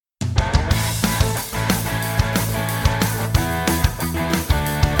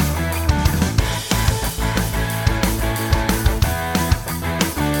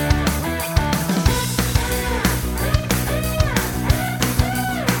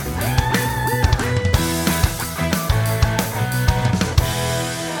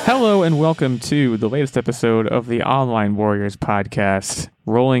Hello and welcome to the latest episode of the Online Warriors podcast,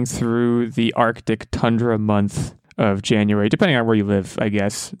 rolling through the Arctic tundra month of January, depending on where you live, I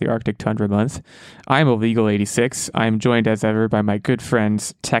guess, the Arctic tundra month. I'm Illegal86. I'm joined as ever by my good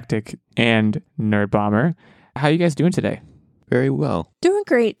friends Tactic and Nerd Bomber. How are you guys doing today? Very well. Doing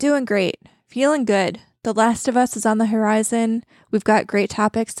great. Feeling good. The Last of Us is on the horizon. We've got great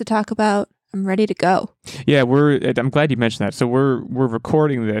topics to talk about. I'm ready to go. Yeah, I'm glad you mentioned that. So we're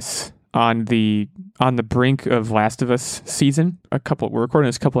recording this on the brink of Last of Us season. We're recording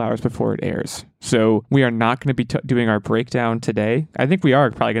this a couple hours before it airs. So we are not going to be doing our breakdown today. I think we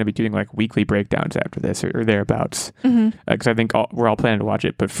are probably going to be doing like weekly breakdowns after this or thereabouts. Because I think we're all planning to watch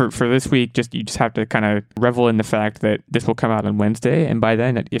it. But for this week, you just have to kind of revel in the fact that this will come out on Wednesday. And by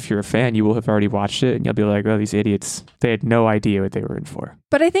then, if you're a fan, you will have already watched it. And you'll be like, oh, these idiots, they had no idea what they were in for.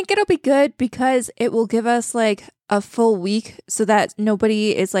 But I think it'll be good because it will give us like a full week so that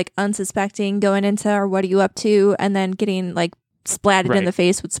nobody is like unsuspecting going into our what are you up to and then getting like splatted in the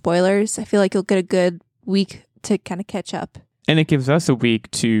face with spoilers. I feel like you'll get a good week to kind of catch up. And it gives us a week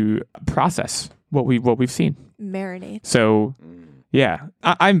to process what we've seen. Marinate. So yeah,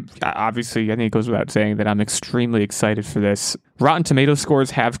 I'm obviously, I think it goes without saying that I'm extremely excited for this. Rotten Tomato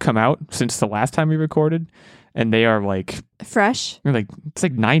scores have come out since the last time we recorded, and they are like fresh. It's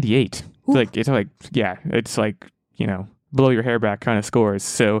like 98. Ooh. It's like, you know, blow your hair back kind of scores.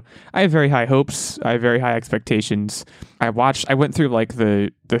 So I have very high hopes. I have very high expectations. I went through like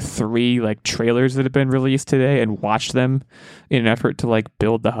the 3 like trailers that have been released today and watched them in an effort to like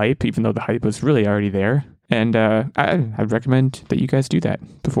build the hype, even though the hype was really already there. And I'd recommend that you guys do that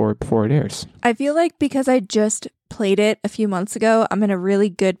before it airs. I feel like because I just played it a few months ago, I'm in a really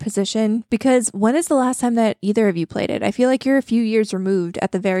good position because when is the last time that either of you played it? I feel like you're a few years removed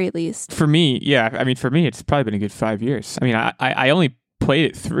at the very least. For me, yeah. I mean, for me, it's probably been a good 5 years. I mean, I only played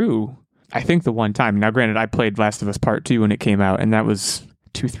it through, I think, the one time. Now, granted, I played Last of Us Part 2 when it came out, and that was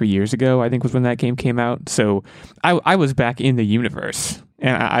 2-3 years ago, I think, was when that game came out. So I was back in the universe.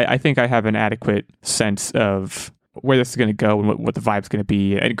 And I think I have an adequate sense of where this is going to go and what the vibe's going to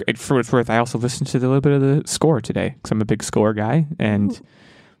be. And for what it's worth, I also listened to a little bit of the score today because I'm a big score guy. And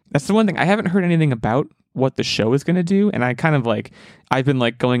that's the one thing. I haven't heard anything about what the show is going to do. And I kind of I've been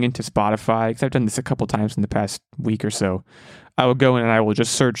going into Spotify because I've done this a couple times in the past week or so. I will go in and I will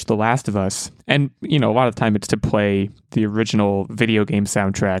just search The Last of Us. And, you know, a lot of the time it's to play the original video game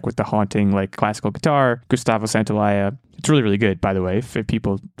soundtrack with the haunting, classical guitar, Gustavo Santaolalla. It's really, really good, by the way, if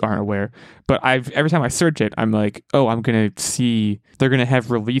people aren't aware. But every time I search it, I'm like, oh, I'm going to see, they're going to have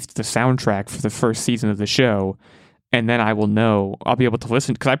released the soundtrack for the first season of the show. And then I will know, I'll be able to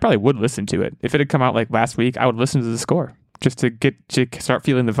listen, because I probably would listen to it. If it had come out last week, I would listen to the score just to start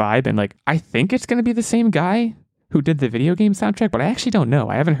feeling the vibe. And I think it's going to be the same guy who did the video game soundtrack, but I actually don't know.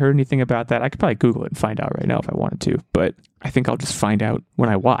 I haven't heard anything about that. I could probably Google it and find out right now if I wanted to, but I think I'll just find out when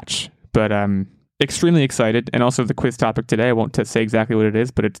I watch. But extremely excited. And also the quiz topic today, I won't say exactly what it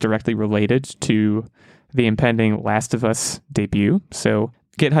is, but it's directly related to the impending Last of Us debut. So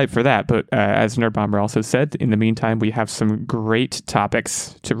get hyped for that. But as Nerd Bomber also said, in the meantime, we have some great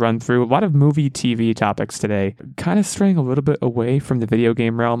topics to run through. A lot of movie, TV topics today, kind of straying a little bit away from the video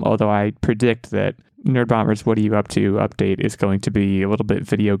game realm, although I predict that Nerd Bomber's What Are You Up To update is going to be a little bit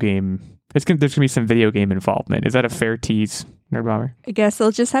video game. There's going to be some video game involvement. Is that a fair tease, Nerd Bomber? I guess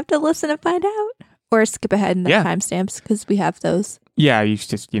they'll just have to listen and find out. Or skip ahead in the timestamps because we have those. Yeah, you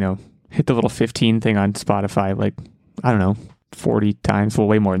just, hit the little 15 thing on Spotify, 40 times. Well,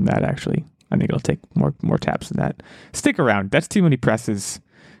 way more than that, actually. I think it'll take more taps than that. Stick around. That's too many presses.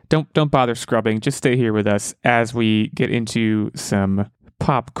 Don't bother scrubbing. Just stay here with us as we get into some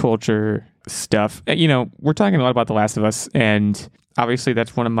pop culture stuff. We're talking a lot about The Last of Us, and obviously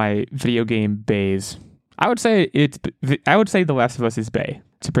that's one of my video game bays. I would say The Last of Us is bay,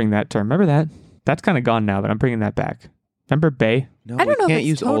 to bring that term. Remember that? That's kind of gone now, but I'm bringing that back. Remember bay? No, I don't know if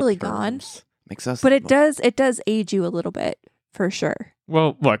it's totally gone. Makes us, but it does age you a little bit, for sure.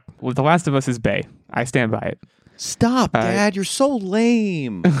 Well, look, The Last of Us is bay. I stand by it. Stop, Dad. You're so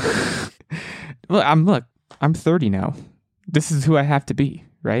lame. Look, I'm 30 now. This is who I have to be,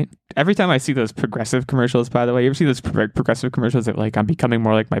 right? Every time I see those progressive commercials, by the way, you ever see those progressive commercials that I'm becoming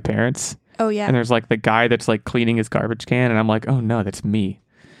more like my parents? Oh, yeah. And there's the guy that's cleaning his garbage can, and I'm like, oh no, that's me.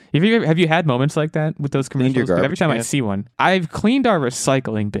 Have you had moments like that with those commercials? Every time I see one, I've cleaned our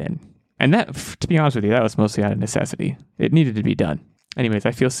recycling bin. And that, to be honest with you, that was mostly out of necessity. It needed to be done. Anyways,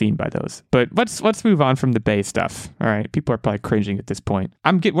 I feel seen by those. But let's move on from the Bay stuff. All right, people are probably cringing at this point.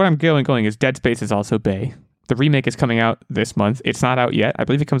 What I'm going is Dead Space is also Bay. The remake is coming out this month. It's not out yet. I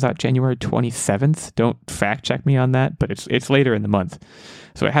believe it comes out January 27th. Don't fact check me on that, but it's later in the month.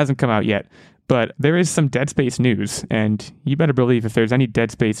 So it hasn't come out yet. But there is some Dead Space news, and you better believe if there's any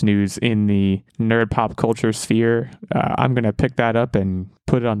Dead Space news in the nerd pop culture sphere, I'm going to pick that up and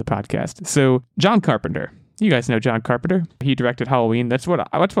put it on the podcast. So John Carpenter. You guys know John Carpenter. He directed Halloween. That's what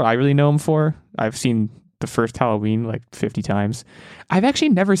I really know him for. I've seen the first Halloween like 50 times. I've actually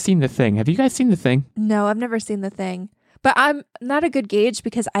never seen The Thing. Have you guys seen The Thing? No, I've never seen The Thing. But I'm not a good gauge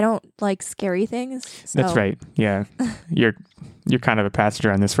because I don't like scary things. So. That's right. Yeah. You're kind of a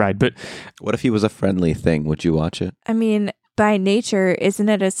passenger on this ride. But what if he was a friendly thing? Would you watch it? I mean, by nature, isn't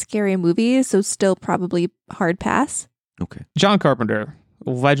it a scary movie? So still probably hard pass. Okay. John Carpenter,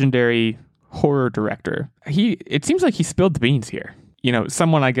 legendary horror director. It seems like he spilled the beans here. You know,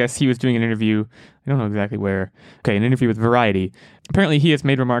 someone, I guess he was doing an interview. I don't know exactly where. Okay, an interview with Variety. Apparently he has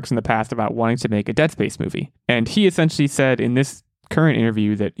made remarks in the past about wanting to make a Dead Space movie. And he essentially said in this current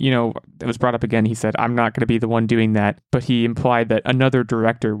interview that, you know, it was brought up again. He said, I'm not going to be the one doing that. But he implied that another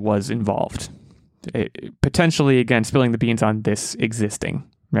director was involved. Potentially, again, spilling the beans on this existing,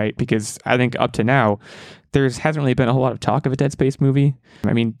 right? Because I think up to now, there hasn't really been a whole lot of talk of a Dead Space movie.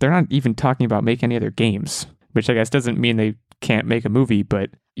 I mean, they're not even talking about making any other games, which I guess doesn't mean they can't make a movie,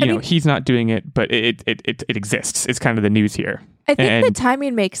 but you know, he's not doing it, but it exists. It's kind of the news here. I think the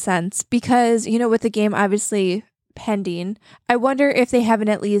timing makes sense because, you know, with the game obviously pending, I wonder if they haven't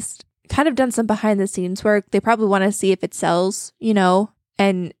at least kind of done some behind the scenes work. They probably want to see if it sells, you know,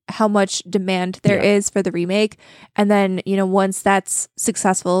 and how much demand there is for the remake. And then, you know, once that's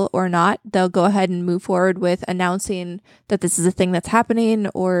successful or not, they'll go ahead and move forward with announcing that this is a thing that's happening,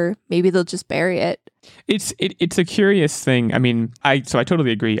 or maybe they'll just bury it. It's a curious thing. I mean, I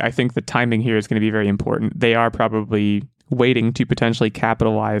totally agree. I think the timing here is going to be very important. They are probably waiting to potentially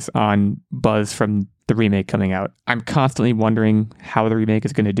capitalize on buzz from the remake coming out. I'm constantly wondering how the remake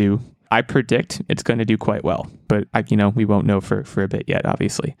is going to do. I predict it's going to do quite well, but we won't know for a bit yet,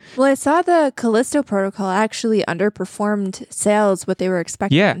 obviously. Well, I saw the Callisto Protocol actually underperformed sales what they were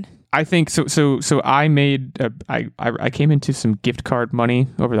expecting. Yeah, I think so. So I made I came into some gift card money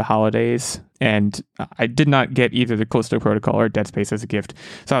over the holidays, and I did not get either the Callisto Protocol or Dead Space as a gift.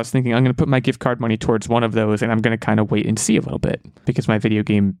 So I was thinking I'm going to put my gift card money towards one of those, and I'm going to kind of wait and see a little bit because my video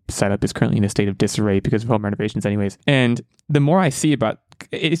game setup is currently in a state of disarray because of home renovations anyways. And the more I see about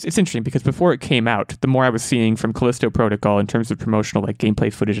it's interesting because before it came out, the more I was seeing from Callisto Protocol in terms of promotional like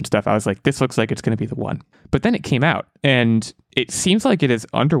gameplay footage and stuff, I was like, this looks like it's going to be the one. But then it came out, and it seems like it has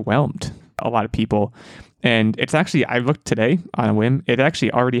underwhelmed a lot of people. And it's actually, I looked today on a whim, it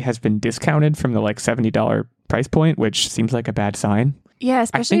actually already has been discounted from the like $70 price point, which seems like a bad sign. Yeah,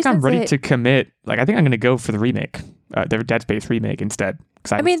 especially I think I'm ready to commit. Like, I think I'm going to go for the remake, the Dead Space remake instead.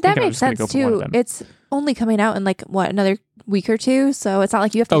 I mean, that makes sense too. It's only coming out in like another week or two, so it's not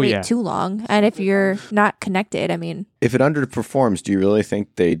like you have to wait too long. And if you're not connected, I mean, if it underperforms, do you really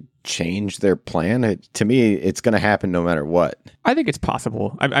think they change their plan? To me, it's going to happen no matter what. I think it's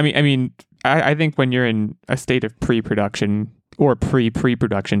possible. I think when you're in a state of pre-production or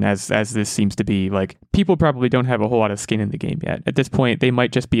pre-production, as this seems to be, like, people probably don't have a whole lot of skin in the game yet. At this point, they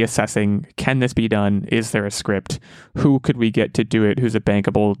might just be assessing, can this be done? Is there a script? Who could we get to do it? Who's a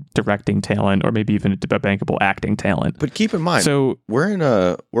bankable directing talent, or maybe even a bankable acting talent? But keep in mind, so we're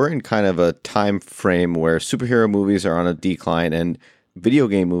in kind of a time frame where superhero movies are on a decline and video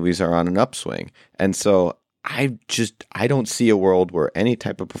game movies are on an upswing. And so I don't see a world where any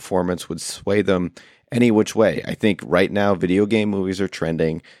type of performance would sway them any which way. I think right now video game movies are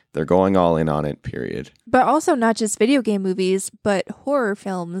trending. They're going all in on it, period. But also not just video game movies, but horror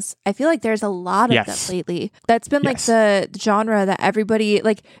films. I feel like there's a lot of them lately. That's been like the genre that everybody,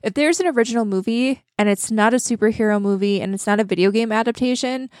 like, if there's an original movie and it's not a superhero movie and it's not a video game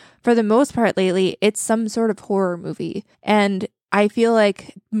adaptation, for the most part lately, it's some sort of horror movie. And I feel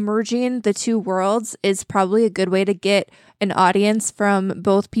like merging the two worlds is probably a good way to get an audience from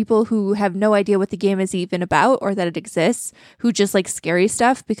both people who have no idea what the game is even about or that it exists, who just like scary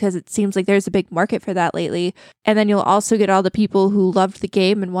stuff, because it seems like there's a big market for that lately. And then you'll also get all the people who loved the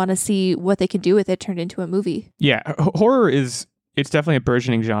game and want to see what they can do with it turned into a movie. Yeah, horror it's definitely a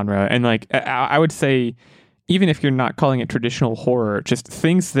burgeoning genre. And like, I would say, even if you're not calling it traditional horror, just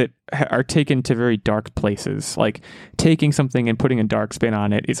things that are taken to very dark places, like taking something and putting a dark spin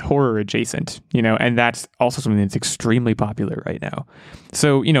on it, is horror adjacent, and that's also something that's extremely popular right now.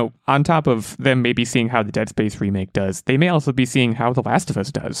 So, on top of them maybe seeing how the Dead Space remake does, they may also be seeing how The Last of Us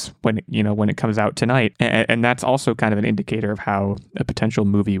does when it comes out tonight. And that's also kind of an indicator of how a potential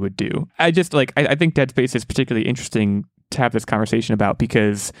movie would do. I think Dead Space is particularly interesting to have this conversation about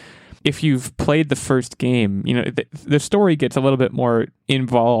because if you've played the first game, the story gets a little bit more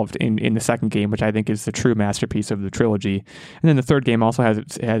involved in the second game, which I think is the true masterpiece of the trilogy. And then the third game also has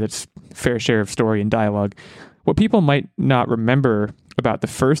its fair share of story and dialogue. What people might not remember about the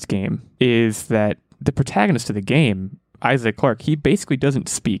first game is that the protagonist of the game, Isaac Clarke, he basically doesn't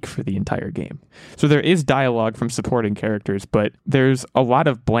speak for the entire game. So there is dialogue from supporting characters, but there's a lot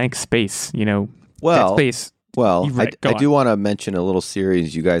of blank space, Well, Dead Space. Well, Right, I go do on. want to mention a little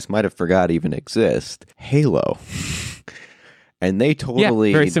series you guys might have forgot even exist, Halo. And they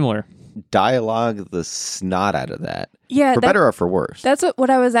totally very similar. dialogue the snot out of that. Yeah, For better or for worse. that's what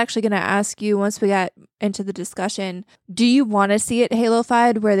I was actually going to ask you once we got into the discussion. Do you want to see it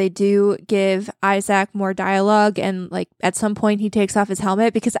Halo-fied where they do give Isaac more dialogue and like at some point he takes off his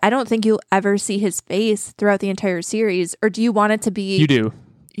helmet? Because I don't think you'll ever see his face throughout the entire series. Or do you want it to be... You do.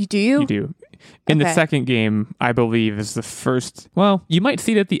 You do? You do. In the second game, I believe, is the first... Well, you might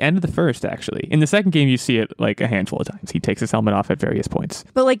see it at the end of the first, actually. In the second game, you see it like a handful of times. He takes his helmet off at various points.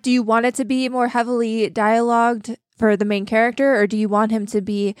 But like, do you want it to be more heavily dialogued for the main character, or do you want him to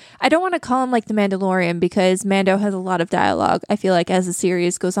be... I don't want to call him like the Mandalorian because Mando has a lot of dialogue, I feel like, as the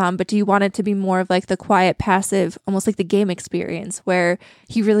series goes on, but do you want it to be more of like the quiet, passive, almost like the game experience where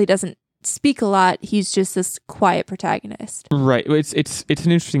he really doesn't speak a lot, he's just this quiet protagonist? Right. It's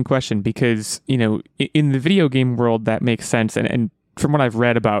an interesting question because, in the video game world, that makes sense. And from what I've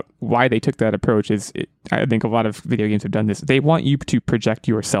read about why they took that approach I think a lot of video games have done this. They want you to project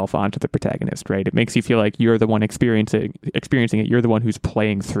yourself onto the protagonist, right? It makes you feel like you're the one experiencing it. You're the one who's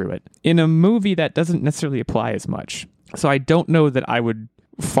playing through it. In a movie, that doesn't necessarily apply as much. So I don't know that I would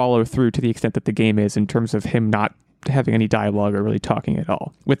follow through to the extent that the game is in terms of him not having any dialogue or really talking at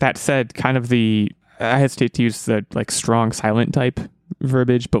all. With that said, kind of I hesitate to use the like strong silent type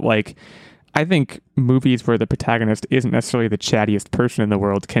verbiage, but like I think movies where the protagonist isn't necessarily the chattiest person in the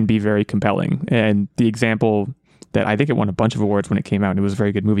world can be very compelling. And the example that I think it won a bunch of awards when it came out and it was a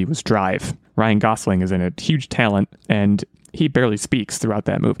very good movie was Drive. Ryan Gosling is in it, huge talent, and he barely speaks throughout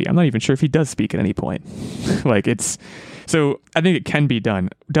that movie. I'm not even sure if he does speak at any point. So I think it can be done.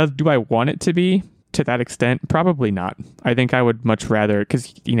 Do I want it to be to that extent? Probably not. I think I would much rather,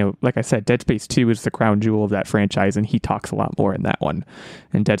 because, like I said, Dead Space 2 is the crown jewel of that franchise, and he talks a lot more in that one.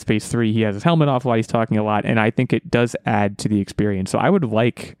 And Dead Space 3, he has his helmet off while he's talking a lot, and I think it does add to the experience. So I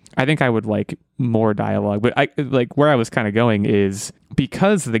think I would like more dialogue. But where I was kind of going is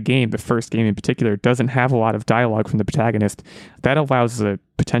because the first game in particular, doesn't have a lot of dialogue from the protagonist, that allows the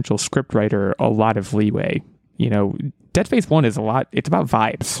potential scriptwriter a lot of leeway. Dead Space 1 is it's about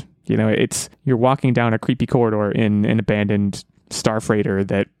vibes. You're walking down a creepy corridor in an abandoned star freighter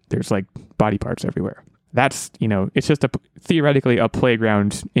that there's like body parts everywhere. That's, it's just theoretically a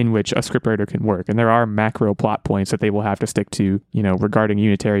playground in which a scriptwriter can work. And there are macro plot points that they will have to stick to, regarding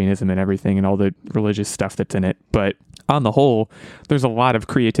Unitarianism and everything and all the religious stuff that's in it. But on the whole, there's a lot of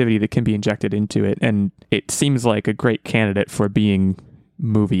creativity that can be injected into it. And it seems like a great candidate for being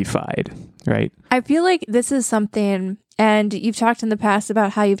movie-fied, right? I feel like this is something, and you've talked in the past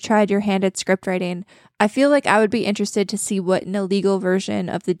about how you've tried your hand at script writing. I feel like I would be interested to see what an illegal version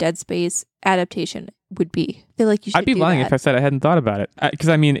of the Dead Space adaptation would be. I feel like you should. I'd be lying if I said I hadn't thought about it. Because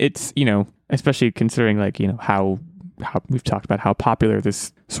it's, especially considering how we've talked about how popular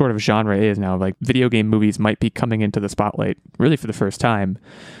this sort of genre is now. Like video game movies might be coming into the spotlight really for the first time.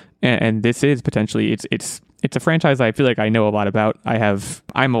 And this is potentially, it's a franchise I feel like I know a lot about.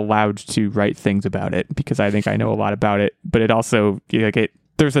 I'm allowed to write things about it because I think I know a lot about it, but it also,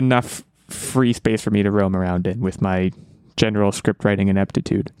 there's enough free space for me to roam around in with my general script writing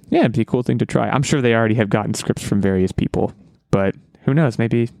ineptitude. Yeah, it'd be a cool thing to try. I'm sure they already have gotten scripts from various people, but who knows?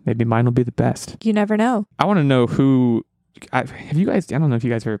 Maybe mine will be the best. You never know. I want to know I don't know if you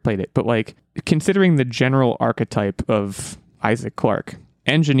guys have ever played it, but like considering the general archetype of Isaac Clarke,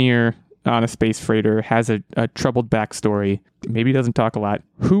 engineer on a space freighter, has a troubled backstory, maybe doesn't talk a lot.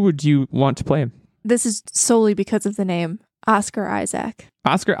 Who would you want to play him? This is solely because of the name, Oscar Isaac.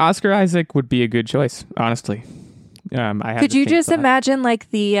 Oscar Isaac would be a good choice, honestly. Could you just imagine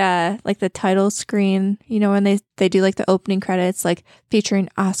like the title screen, when they do like the opening credits, like featuring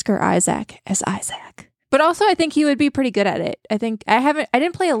Oscar Isaac as Isaac? But also, I think he would be pretty good at it. I think I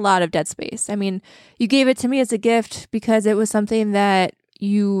didn't play a lot of Dead Space. I mean, you gave it to me as a gift because it was something that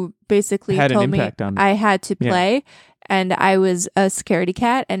you basically told me I had to play. Yeah. And I was a scaredy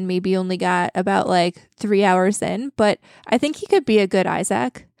cat and maybe only got about like 3 hours in. But I think he could be a good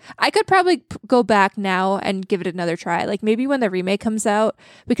Isaac. I could probably go back now and give it another try. Like maybe when the remake comes out,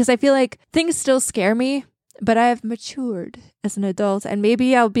 because I feel like things still scare me, but I have matured as an adult and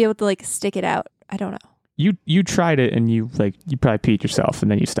maybe I'll be able to like stick it out. I don't know. you tried it and you probably peed yourself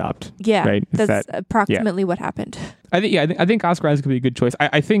and then you stopped. Yeah, right? that's approximately what happened. I think Oscar Isaac could be a good choice.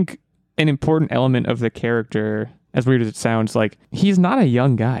 I think an important element of the character, as weird as it sounds, like he's not a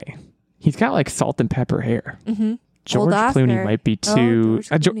young guy. He's got like salt and pepper hair. Mm-hmm. George Clooney might be too. George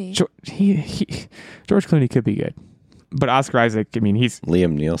Clooney. George Clooney could be good, but Oscar Isaac. I mean, he's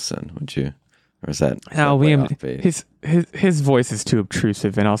Liam Neeson. Would you? Or is that? Liam. His voice is too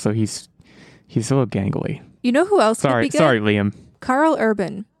obtrusive, and also he's a little gangly. You know who else? Sorry, could be good? sorry, Liam. Carl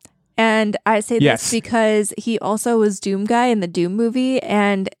Urban. And I say this because he also was Doom Guy in the Doom movie,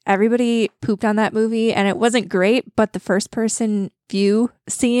 and everybody pooped on that movie, and it wasn't great, but the first person view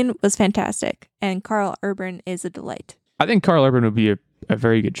scene was fantastic, and Carl Urban is a delight. I think Carl Urban would be a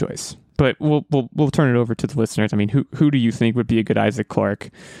very good choice, but we'll turn it over to the listeners. I mean, who do you think would be a good Isaac Clarke,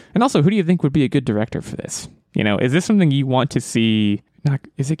 and also who do you think would be a good director for this? You know, is this something you want to see?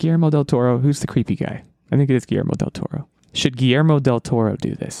 Is it Guillermo del Toro? Who's the creepy guy? I think it is Guillermo del Toro. Should Guillermo del Toro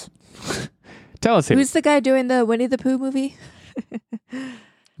do this? Tell us who's the guy doing the Winnie the Pooh movie?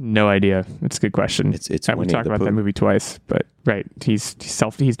 No idea. It's a good question. It's we talked about that movie twice, but right, he's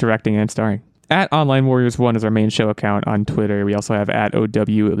directing and starring. At Online Warriors 1 is our main show account on Twitter. We also have at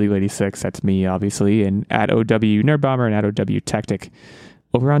OW86, that's me obviously, and at OW Nerdbomber and at OW Tactic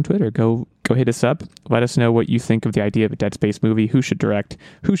over on Twitter. Go hit us up. Let us know what you think of the idea of a Dead Space movie. Who should direct?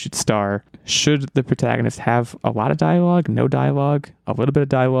 Who should star? Should the protagonist have a lot of dialogue? No dialogue? A little bit of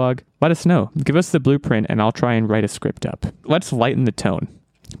dialogue? Let us know. Give us the blueprint and I'll try and write a script up. Let's lighten the tone,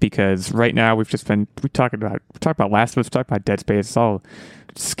 because right now we talked about Last of Us, we talked about Dead Space. It's all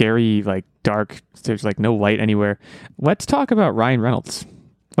scary, like dark. There's like no light anywhere. Let's talk about Ryan Reynolds.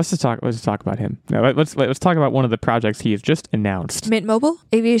 Let's just talk about him. Now, let's talk about one of the projects he has just announced. Mint Mobile?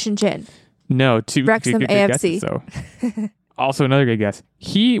 Aviation Gin. No, Wrexham good AFC. guesses, though. Also, another good guess.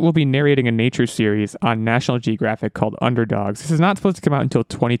 He will be narrating a nature series on National Geographic called Underdogs. This is not supposed to come out until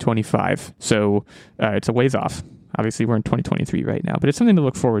 2025, so it's a ways off. Obviously, we're in 2023 right now, but it's something to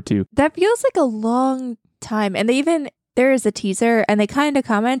look forward to. That feels like a long time, and there is a teaser, and they kind of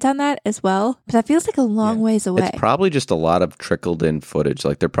comment on that as well, but that feels like a long ways away. It's probably just a lot of trickled in footage.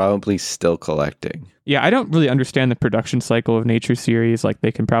 Like they're probably still collecting. Yeah, I don't really understand the production cycle of nature series. Like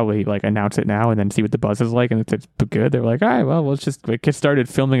they can probably like announce it now and then see what the buzz is like, and if it's good, they're like, all right, well, let's just get started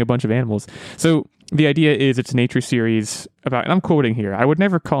filming a bunch of animals. So the idea is it's a nature series about, and I'm quoting here, I would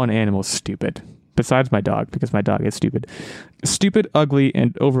never call an animal stupid, besides my dog, because my dog is stupid. Stupid, ugly,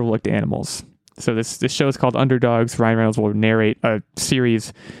 and overlooked animals. So this show is called Underdogs. Ryan Reynolds will narrate a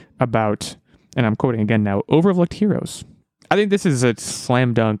series about, and I'm quoting again now, overlooked heroes. I think this is a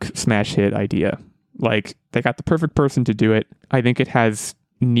slam dunk smash hit idea. Like, they got the perfect person to do it. I think it has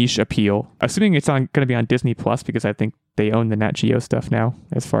niche appeal. Assuming it's going to be on Disney Plus, because I think they own the Nat Geo stuff now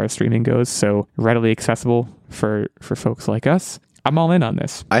as far as streaming goes. So readily accessible for folks like us. I'm all in on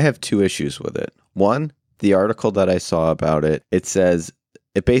this. I have two issues with it. One, the article that I saw about it, it says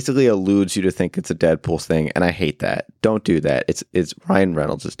it basically alludes you to think it's a Deadpool thing, and I hate that. Don't do that. It's Ryan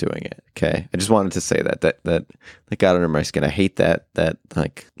Reynolds is doing it. Okay, I just wanted to say that got under my skin. I hate that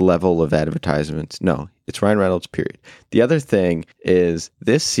like level of advertisements. No, it's Ryan Reynolds, period. The other thing is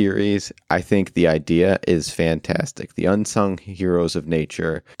this series, I think the idea is fantastic. The unsung heroes of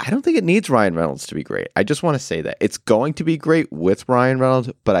nature. I don't think it needs Ryan Reynolds to be great. I just want to say that. It's going to be great with Ryan Reynolds,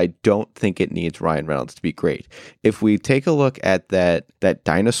 but I don't think it needs Ryan Reynolds to be great. If we take a look at that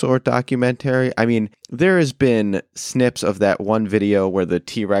dinosaur documentary, I mean, there has been snips of that one video where the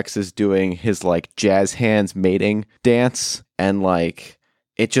T-Rex is doing his like jazz hands mating dance, and like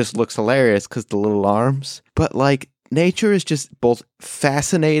it just looks hilarious because the little arms. But like nature is just both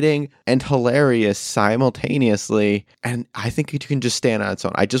fascinating and hilarious simultaneously, and I think it can just stand on its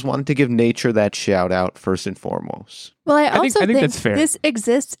own. I just wanted to give nature that shout out first and foremost. Well, I also think that's fair. This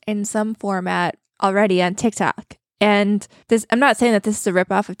exists in some format already on TikTok. And this, I'm not saying that this is a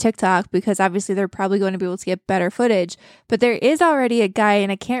ripoff of TikTok, because obviously they're probably going to be able to get better footage, but there is already a guy,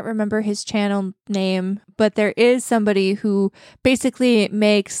 and I can't remember his channel name, but there is somebody who basically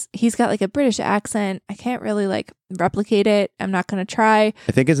he's got like a British accent. I can't really like replicate it. I'm not going to try.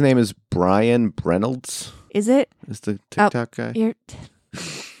 I think his name is Brian Reynolds. Is it? Is the TikTok guy?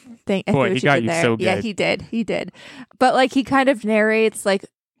 Boy, he got you there. so good. Yeah, he did. But like he kind of narrates like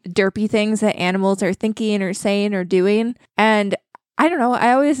derpy things that animals are thinking or saying or doing. And I don't know,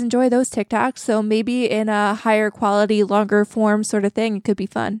 I always enjoy those TikToks. So maybe in a higher quality, longer form sort of thing, it could be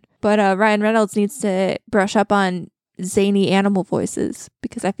fun. But Ryan Reynolds needs to brush up on zany animal voices,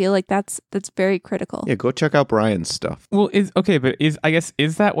 because I feel like that's very critical. Yeah, go check out Brian's stuff. Well, is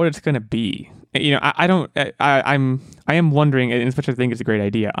that what it's going to be? I am wondering, and which I think is a great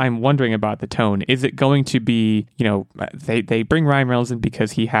idea. I'm wondering about the tone. Is it going to be, they bring Ryan Reynolds in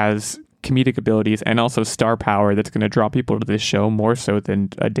because he has comedic abilities and also star power that's going to draw people to this show more so than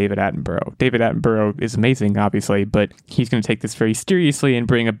David Attenborough. David Attenborough is amazing, obviously, but he's going to take this very seriously and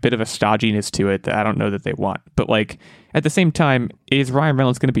bring a bit of a stodginess to it that I don't know that they want. But like, at the same time, is Ryan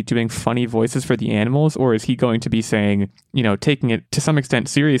Reynolds going to be doing funny voices for the animals, or is he going to be saying, taking it to some extent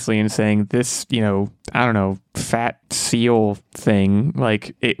seriously and saying this, I don't know, fat seal thing,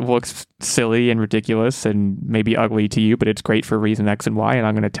 like it looks silly and ridiculous and maybe ugly to you, but it's great for reason X and Y, and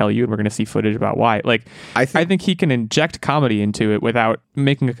I'm going to tell you, and we're going to see footage about why. Like, I think he can inject comedy into it without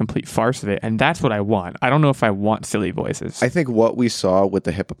making a complete farce of it, and that's what I want. I don't know if I want silly voices. I think what we saw with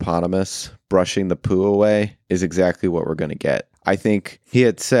the hippopotamus brushing the poo away is exactly what we're going to get. I think he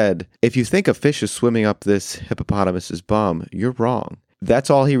had said, if you think a fish is swimming up this hippopotamus's bum, you're wrong. That's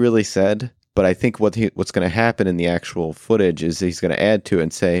all he really said. But I think what's going to happen in the actual footage is he's going to add to it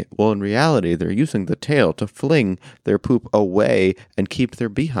and say, well, in reality, they're using the tail to fling their poop away and keep their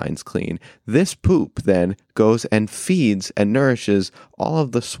behinds clean. This poop then goes and feeds and nourishes all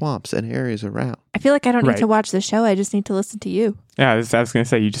of the swamps and areas around. I feel like I don't need to watch the show. I just need to listen to you. Yeah, I was going to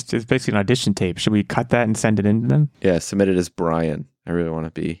say, it's basically an audition tape. Should we cut that and send it in to them? Yeah, submit it as Brian. I really want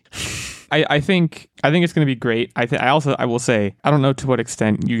to be... I think it's going to be great. I will say, I don't know to what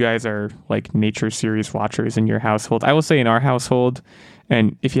extent you guys are like nature series watchers in your household. I will say in our household,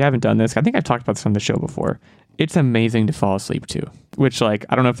 and if you haven't done this, I think I've talked about this on the show before. It's amazing to fall asleep to, which like,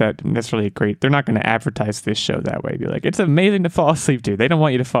 I don't know if that necessarily great. They're not going to advertise this show that way. Be like, it's amazing to fall asleep to. They don't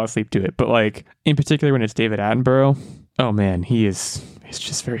want you to fall asleep to it. But like, in particular, when it's David Attenborough, oh man, it's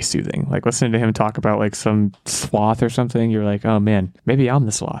just very soothing. Like listening to him talk about like some sloth or something, you're like, oh man, maybe I'm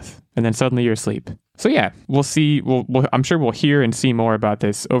the sloth. And then suddenly you're asleep. So yeah, we'll see. I'm sure we'll hear and see more about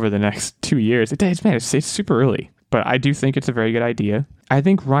this over the next 2 years. It's super early, but I do think it's a very good idea. I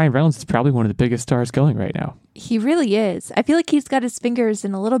think Ryan Reynolds is probably one of the biggest stars going right now. He really is. I feel like he's got his fingers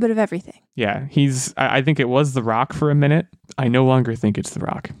in a little bit of everything. Yeah, I think it was The Rock for a minute. I no longer think it's The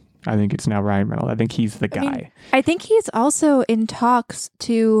Rock. I think it's now Ryan Reynolds. I think he's the guy. I think he's also in talks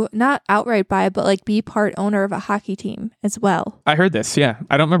to not outright buy, but like be part owner of a hockey team as well. I heard this. Yeah,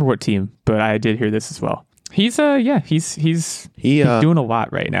 I don't remember what team, but I did hear this as well. He's he's doing a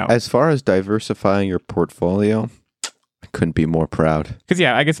lot right now. As far as diversifying your portfolio, I couldn't be more proud. Because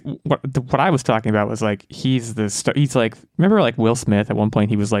yeah, I guess what I was talking about was like he's like, remember like Will Smith at one point,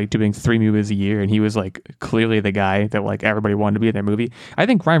 he was like doing 3 movies a year and he was like clearly the guy that like everybody wanted to be in their movie. I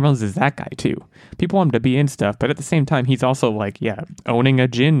think Ryan Reynolds is that guy too. People want him to be in stuff, but at the same time he's also like owning a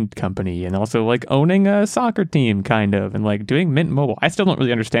gin company and also like owning a soccer team kind of, and like doing Mint Mobile. I still don't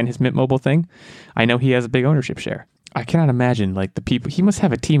really understand his Mint Mobile thing. I know he has a big ownership share. I cannot imagine like the people, he must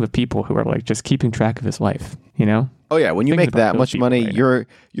have a team of people who are like just keeping track of his life, you know? Oh yeah, when you make that much money, you're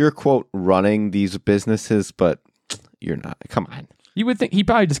quote running these businesses, but you're not. Come on. You would think he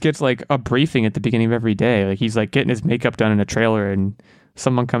probably just gets like a briefing at the beginning of every day. Like he's like getting his makeup done in a trailer and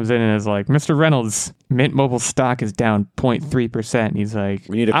someone comes in and is like, Mr. Reynolds, Mint Mobile stock is down 0.3%. And he's like,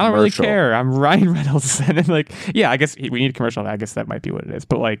 we need a I don't commercial. really care. I'm Ryan Reynolds. And then like, yeah, I guess we need a commercial. I guess that might be what it is.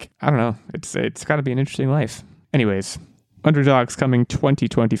 But like, I don't know. It's got to be an interesting life. Anyways, Underdogs coming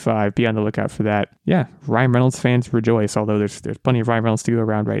 2025. Be on the lookout for that. Yeah, Ryan Reynolds fans rejoice, although there's plenty of Ryan Reynolds to go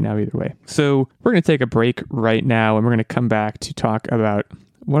around right now either way. So we're going to take a break right now, and we're going to come back to talk about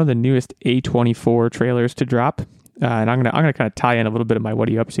one of the newest A24 trailers to drop. And I'm gonna kind of tie in a little bit of my what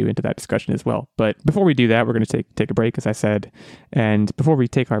are you up to into that discussion as well. But before we do that, we're going to take a break, as I said. And before we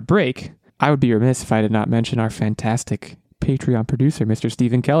take our break, I would be remiss if I did not mention our fantastic Patreon producer, Mr.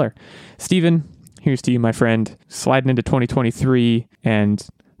 Stephen Keller. Stephen, here's to you, my friend, sliding into 2023 and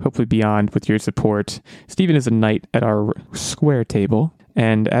hopefully beyond with your support. Stephen is a knight at our square table,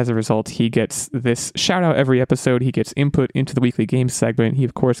 and as a result, he gets this shout out every episode. He gets input into the weekly games segment. He,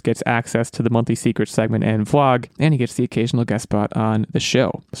 of course, gets access to the monthly secret segment and vlog, and he gets the occasional guest spot on the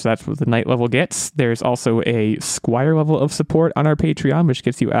show. So that's what the knight level gets. There's also a squire level of support on our Patreon, which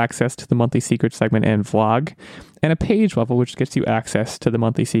gets you access to the monthly secret segment and vlog, and a page level, which gets you access to the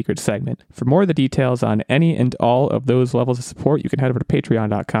monthly secret segment. For more of the details on any and all of those levels of support, you can head over to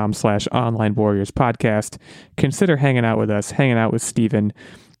patreon.com/onlinewarriorspodcast. Consider hanging out with us, hanging out with Steven,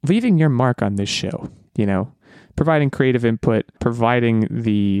 leaving your mark on this show, you know, providing creative input, providing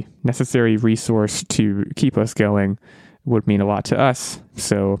the necessary resource to keep us going would mean a lot to us.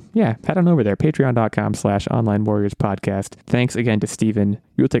 So yeah, head on over there, patreon.com/onlinewarriorspodcast. Thanks again to Steven.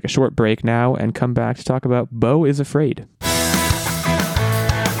 We will take a short break now and come back to talk about Beau is Afraid.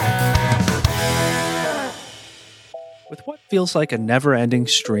 With what feels like a never-ending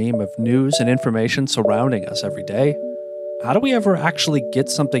stream of news and information surrounding us every day, how do we ever actually get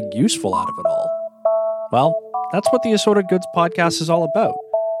something useful out of it all? Well, that's what the Assorted Goods podcast is all about.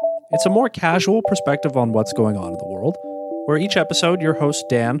 It's a more casual perspective on what's going on in the world, where each episode your host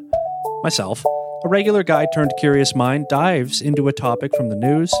Dan, myself, a regular guy turned curious mind dives into a topic from the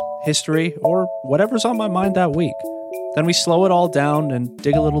news, history, or whatever's on my mind that week. Then we slow it all down and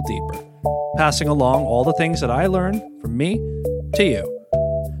dig a little deeper, passing along all the things that I learn from me to you.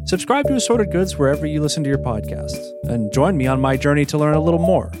 Subscribe to Assorted Goods wherever you listen to your podcasts, and join me on my journey to learn a little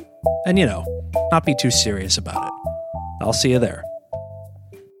more. And not be too serious about it. I'll see you there.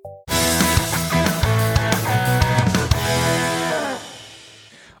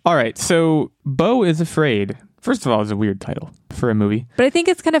 All right, so Beau is Afraid. First of all, it's a weird title for a movie. But I think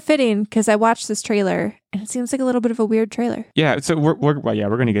it's kind of fitting because I watched this trailer and it seems like a little bit of a weird trailer. Yeah, so we're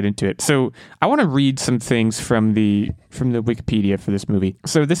going to get into it. So I want to read some things from the Wikipedia for this movie.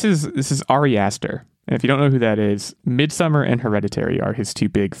 So this is Ari Aster. And if you don't know who that is, Midsommar and Hereditary are his two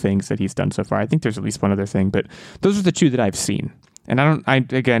big things that he's done so far. I think there's at least one other thing, but those are the two that I've seen. And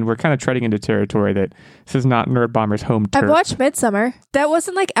again, we're kind of treading into territory that this is not Nerd Bomber's home turf. I've watched Midsommar. That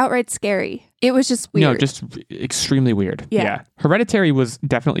wasn't like outright scary. It was just weird. No, just extremely weird. Yeah. Hereditary was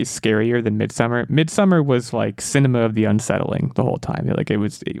definitely scarier than Midsommar. Midsommar was like cinema of the unsettling the whole time. Like it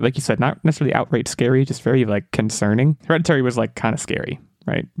was, like you said, not necessarily outright scary, just very like concerning. Hereditary was like kind of scary,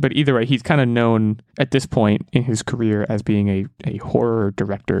 right? But either way, he's kind of known at this point in his career as being a horror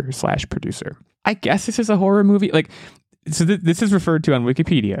director / producer. I guess this is a horror movie. So this is referred to on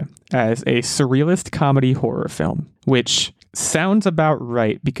Wikipedia as a surrealist comedy horror film, which sounds about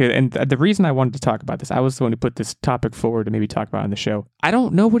right and the reason I wanted to talk about this, I was the one who put this topic forward to maybe talk about it on the show. I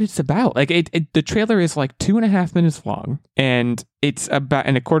don't know what it's about. The trailer is like 2.5 minutes long, and it's about,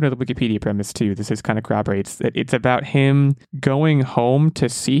 and according to the Wikipedia premise too, this is kind of corroborates that it's about him going home to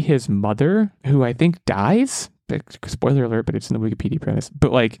see his mother, who I think dies. Spoiler alert, but it's in the Wikipedia premise.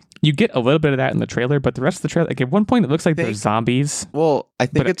 But you get a little bit of that in the trailer, but the rest of the trailer, at one point it looks like there's zombies. Well, I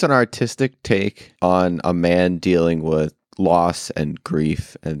think it's an artistic take on a man dealing with loss and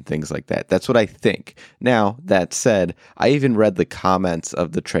grief and things like that. That's what I think. Now, that said, I even read the comments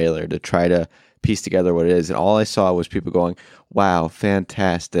of the trailer to try to piece together what it is, and all I saw was people going, wow,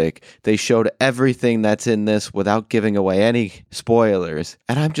 fantastic. They showed everything that's in this without giving away any spoilers.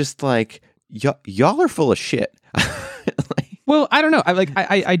 And I'm just like, y'all are full of shit. Well, I don't know.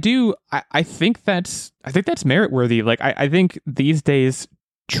 I think that's merit worthy. I think these days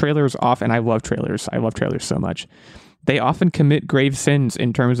trailers often, I love trailers so much. They often commit grave sins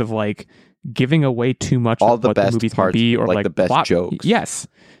in terms of giving away too much all of the what best the movie parts, can be, or the best plot jokes. Yes,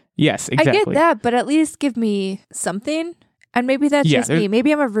 exactly. I get that, but at least give me something. And maybe that's just me.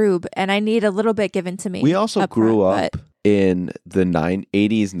 Maybe I'm a rube and I need a little bit given to me. We also grew up in the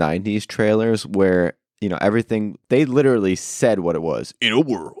 80s, 90s trailers where, everything, they literally said what it was. In a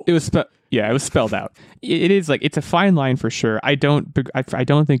world. It was spelled out. It is it's a fine line for sure. I don't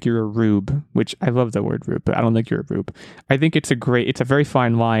think you're a rube, which I love the word rube, but I don't think you're a rube. I think it's a very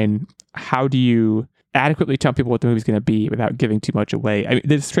fine line. How do you adequately tell people what the movie's going to be without giving too much away? I mean,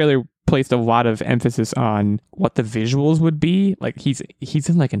 this trailer placed a lot of emphasis on what the visuals would be. He's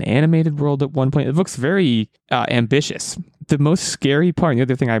in an animated world at one point. It looks very ambitious. The most scary part, and the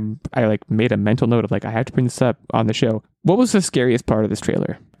other thing I made a mental note of, I have to bring this up on the show. What was the scariest part of this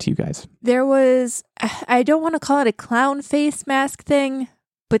trailer to you guys? There was, I don't want to call it a clown face mask thing,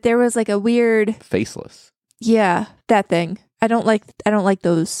 but there was a weird faceless. Yeah, that thing. I don't like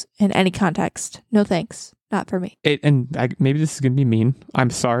those in any context. No thanks. Not for me. Maybe this is going to be mean. I'm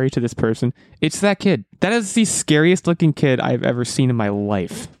sorry to this person. It's that kid. That is the scariest looking kid I've ever seen in my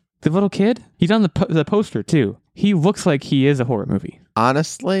life. The little kid? He's on the poster too. He looks like he is a horror movie.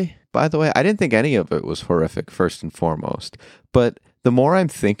 Honestly, by the way, I didn't think any of it was horrific, first and foremost. But the more I'm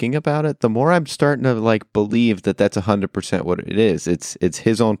thinking about it, the more I'm starting to believe that that's 100% what it is. It's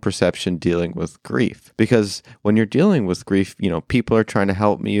his own perception dealing with grief. Because when you're dealing with grief, people are trying to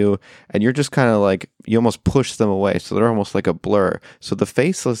help you, and you're just kind of you almost push them away. So they're almost like a blur. So the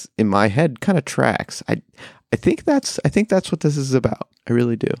faceless in my head kind of tracks. I think that's what this is about. I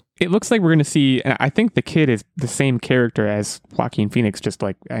really do. It looks like we're going to see, and I think the kid is the same character as Joaquin Phoenix, just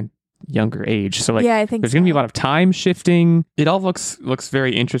a younger age. So yeah, I think there's going to be a lot of time shifting. It all looks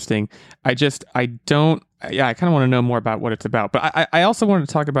very interesting. I kind of want to know more about what it's about. But I also wanted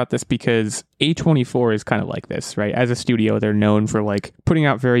to talk about this because A24 is kind of like this, right? As a studio, they're known for putting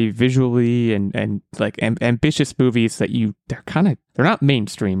out very visually and ambitious movies that they're they're not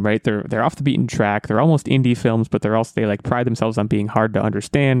mainstream, right? They're off the beaten track. They're almost indie films, but they like pride themselves on being hard to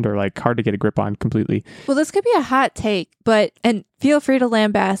understand or like hard to get a grip on completely. Well, this could be a hot take, and feel free to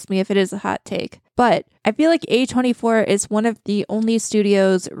lambast me if it is a hot take. But I feel like A24 is one of the only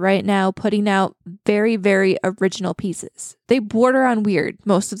studios right now putting out very, very original pieces. They border on weird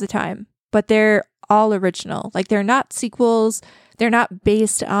most of the time, but they're all original. Like, they're not sequels. They're not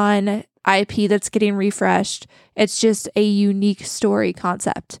based on IP that's getting refreshed. It's just a unique story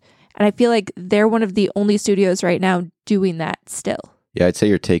concept. And I feel like they're one of the only studios right now doing that still. Yeah, I'd say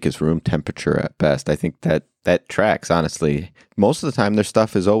your take is room temperature at best. I think that tracks, honestly. Most of the time, their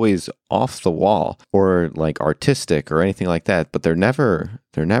stuff is always off the wall or like artistic or anything like that, but they're never,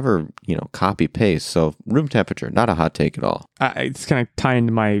 copy paste. So room temperature, not a hot take at all. It's kind of tying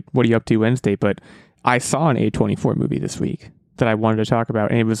into my What Are You Up To Wednesday, but I saw an A24 movie this week that I wanted to talk about.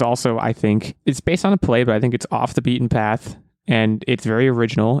 And it was also, I think, it's based on a play, but I think it's off the beaten path and it's very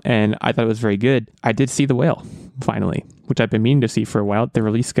original and I thought it was very good. I did see The Whale, finally, which I've been meaning to see for a while. The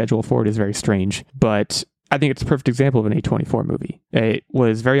release schedule for it is very strange, but I think it's a perfect example of an A24 movie. It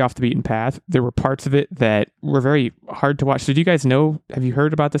was very off the beaten path. There were parts of it that were very hard to watch. So do you guys know, have you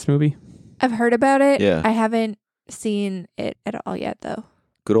heard about this movie? I've heard about it. Yeah. I haven't seen it at all yet, though.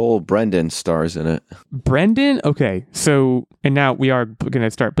 Good old Brendan stars in it. Brendan? Okay. So, and now we are going to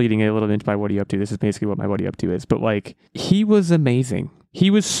start bleeding a little bit into my What Are You Up To? This is basically what my What Are You Up To is. But like, he was amazing.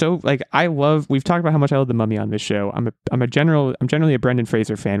 He was so, like, we've talked about how much I love The Mummy on this show. I'm generally a Brendan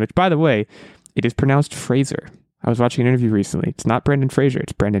Fraser fan, which, by the way, it is pronounced Fraser. I was watching an interview recently. It's not Brendan Fraser.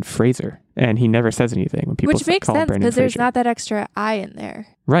 It's Brendan Fraser. And he never says anything when people Which makes call him sense Brendan because there's Fraser. not that extra I in there.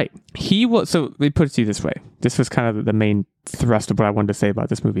 Right. He was, so let me put it to you this way. This was kind of the main thrust of what I wanted to say about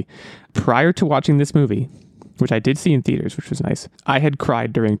this movie. Prior to watching this movie, which I did see in theaters, which was nice, I had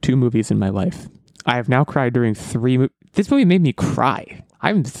cried during 2 movies in my life. I have now cried during 3 This movie made me cry.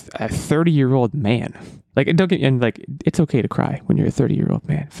 I'm a 30-year-old man. Like, it's okay to cry when you're a 30-year-old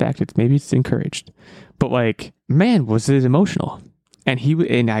man. In fact, it's encouraged. But like, man, was it emotional.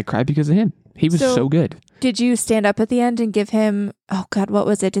 And I cried because of him. He was so good. Did you stand up at the end and give him, oh God, what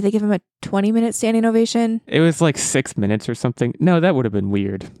was it? Did they give him a 20-minute standing ovation? It was like 6 minutes or something. No, that would have been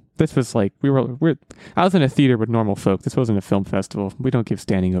weird. This was like, I was in a theater with normal folk. This wasn't a film festival. We don't give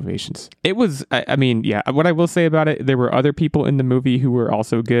standing ovations. It was, I mean, yeah, what I will say about it, there were other people in the movie who were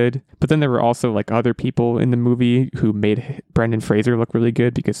also good, but then there were also like other people in the movie who made Brendan Fraser look really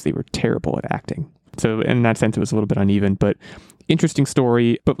good because they were terrible at acting. So in that sense, it was a little bit uneven, but interesting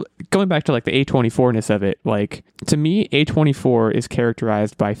story. But going back to like the A24-ness of it, like to me, A24 is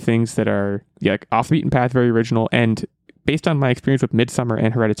characterized by things that are like off the beaten path, very original, and based on my experience with Midsommar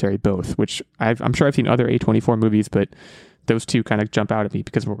and Hereditary both, which I'm sure I've seen other A24 movies, but those two kind of jump out at me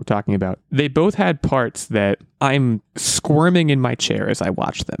because of what we're talking about. They both had parts that I'm squirming in my chair as I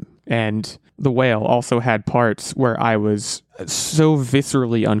watch them. And The Whale also had parts where I was so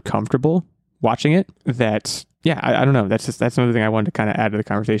viscerally uncomfortable watching it that, yeah, I don't know. That's another thing I wanted to kind of add to the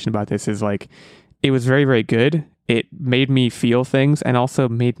conversation about this is like, it was very, very good. It made me feel things and also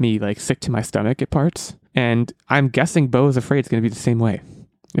made me like sick to my stomach at parts. And I'm guessing Beau is Afraid it's going to be the same way.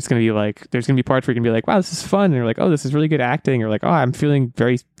 It's going to be like, there's going to be parts where you're going to be like, wow, this is fun. And you're like, oh, this is really good acting. Or like, oh, I'm feeling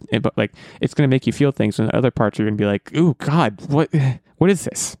very, but like, it's going to make you feel things. And the other parts are going to be like, ooh, God, what is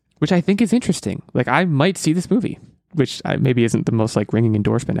this? Which I think is interesting. Like, I might see this movie, which maybe isn't the most like ringing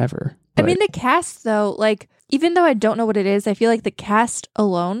endorsement ever. I mean, the cast though, like, even though I don't know what it is, I feel like the cast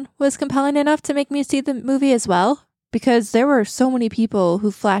alone was compelling enough to make me see the movie as well. Because there were so many people who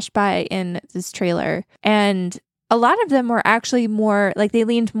flashed by in this trailer. And a lot of them were actually more, like they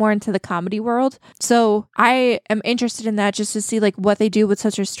leaned more into the comedy world. So I am interested in that just to see like what they do with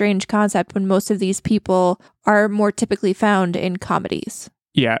such a strange concept when most of these people are more typically found in comedies.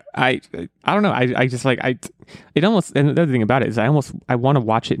 Yeah, I don't know. I just like, it almost, and the other thing about it is I want to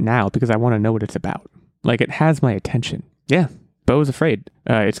watch it now because I want to know what it's about. Like it has my attention. Yeah, Beau is Afraid.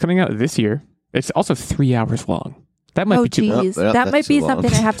 It's coming out this year. It's also 3 hours long. That might be too long. Geez. That might be something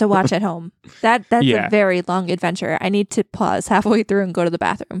I have to watch at home. That's a very long adventure. I need to pause halfway through and go to the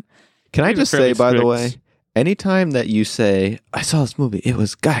bathroom. Can I just say, by the way, anytime that you say, I saw this movie, it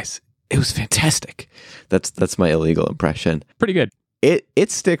was fantastic. That's my illegal impression. Pretty good.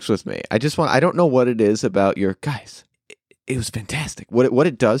 It sticks with me. I don't know what it is about your guys. It was fantastic. What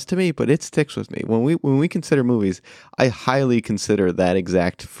it does to me, but it sticks with me. When we consider movies, I highly consider that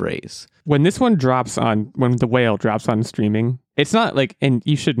exact phrase. When The Whale drops on streaming, it's not like, and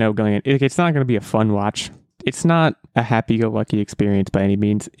you should know going in, it's not going to be a fun watch. It's not a happy-go-lucky experience by any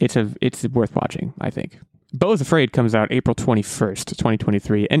means. It's worth watching, I think. Beau is Afraid comes out April 21st,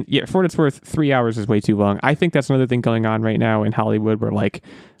 2023. And yeah, for what it's worth, 3 hours is way too long. I think that's another thing going on right now in Hollywood where like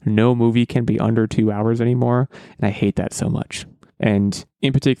no movie can be under 2 hours anymore. And I hate that so much. And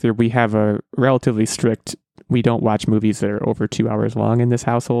in particular, we have a relatively strict, we don't watch movies that are over 2 hours long in this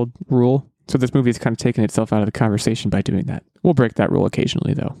household rule. So this movie is kind of taking itself out of the conversation by doing that. We'll break that rule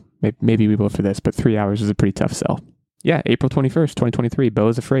occasionally though. Maybe we will for this, but 3 hours is a pretty tough sell. Yeah, April 21st, 2023, Beau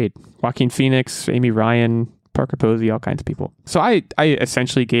is Afraid. Joaquin Phoenix, Amy Ryan, Parker Posey, all kinds of people. So I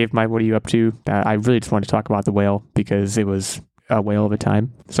essentially gave my what are you up to? I really just wanted to talk about The Whale because it was a whale of a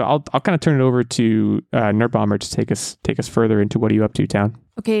time. So I'll kind of turn it over to Nerd Bomber to take us further into what are you up to, Town.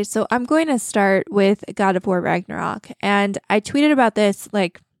 Okay, so I'm going to start with God of War Ragnarok. And I tweeted about this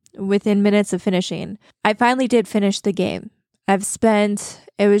like within minutes of finishing. I finally did finish the game.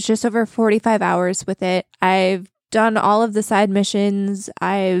 It was just over 45 hours with it. I've done all of the side missions.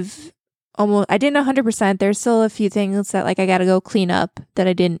 I didn't 100%. There's still a few things that like I got to go clean up that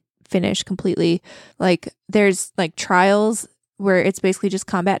I didn't finish completely. Like there's like trials where it's basically just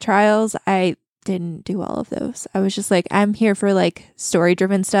combat trials. I didn't do all of those. I was just like, I'm here for like story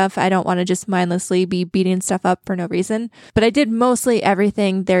driven stuff. I don't want to just mindlessly be beating stuff up for no reason. But I did mostly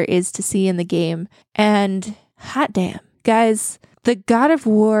everything there is to see in the game. And hot damn, guys, the God of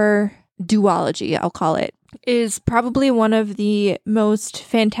War duology, I'll call it, is probably one of the most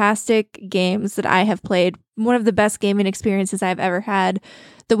fantastic games that I have played. One of the best gaming experiences I've ever had.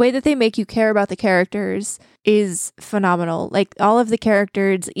 The way that they make you care about the characters is phenomenal. Like all of the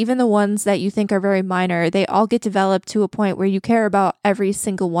characters, even the ones that you think are very minor, they all get developed to a point where you care about every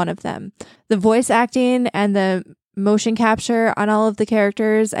single one of them. The voice acting and the motion capture on all of the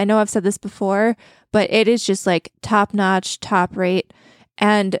characters, I know I've said this before, but it is just like top notch, top rate.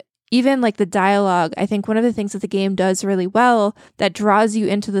 And even like the dialogue, I think one of the things that the game does really well that draws you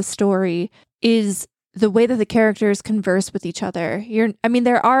into the story is the way that the characters converse with each other.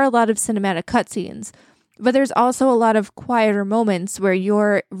 There are a lot of cinematic cutscenes, but there's also a lot of quieter moments where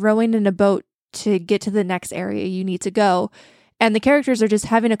you're rowing in a boat to get to the next area you need to go. And the characters are just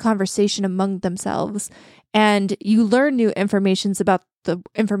having a conversation among themselves. And you learn new information about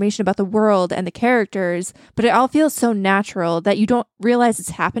the world and the characters, but it all feels so natural that you don't realize it's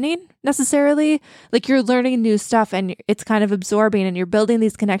happening necessarily. Like you're learning new stuff and it's kind of absorbing and you're building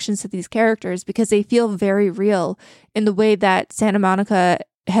these connections to these characters because they feel very real in the way that Santa Monica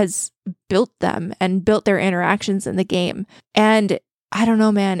has built them and built their interactions in the game. And I don't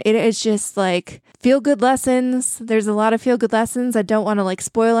know, man. It is just like feel-good lessons. There's a lot of feel-good lessons. I don't want to like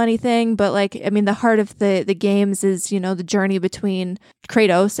spoil anything, but like, the heart of the games is, the journey between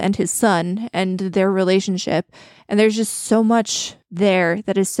Kratos and his son and their relationship. And there's just so much there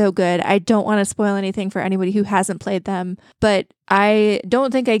that is so good. I don't want to spoil anything for anybody who hasn't played them, but I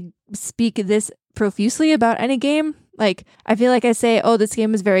don't think I speak this profusely about any game. Like, I feel like I say, oh, this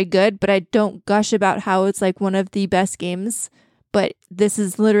game is very good, but I don't gush about how it's like one of the best games. But this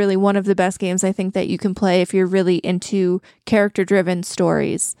is literally one of the best games I think that you can play if you're really into character-driven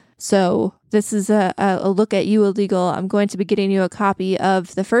stories. So this is a look at you, Illegal. I'm going to be getting you a copy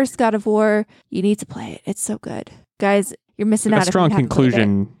of the first God of War. You need to play it. It's so good. Guys, you're missing out. A strong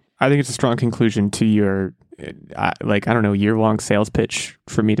conclusion. I think it's a strong conclusion to your, year-long sales pitch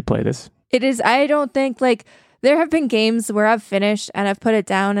for me to play this. It is. I don't think, there have been games where I've finished and I've put it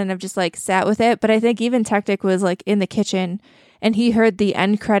down and I've just, sat with it. But I think even Tactic was, in the kitchen and he heard the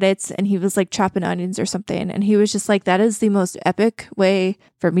end credits and he was chopping onions or something. And he was just like, that is the most epic way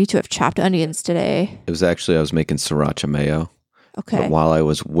for me to have chopped onions today. It was actually, I was making sriracha mayo. Okay. But while I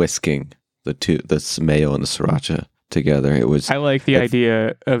was whisking the mayo and the sriracha together, it was... I like the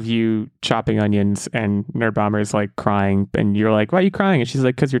idea of you chopping onions and Nerd Bomber is crying and you're like, why are you crying? And she's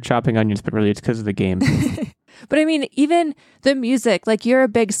like, because you're chopping onions, but really it's because of the game. But even the music, you're a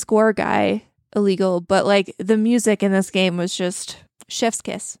big score guy, Illegal, but the music in this game was just chef's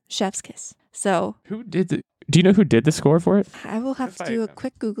kiss. So do you know who did the score for it? I will have to do a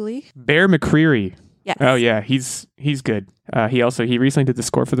quick googly. Bear McCreary. Yes. Oh yeah, he's good. He recently did the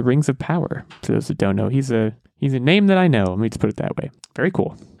score for the Rings of Power. For those that don't know, he's a name that I know. Let me just put it that way. Very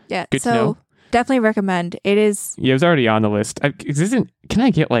cool. Yeah. Good to know. Definitely recommend. It is. Yeah, it was already on the list. Can I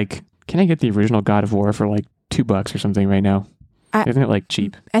get the original God of War for $2 or something right now? Isn't it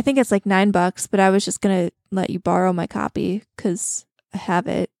cheap? I think it's $9, but I was just going to let you borrow my copy because I have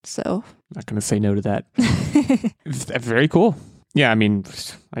it. So I'm not going to say no to that. Very cool. Yeah, I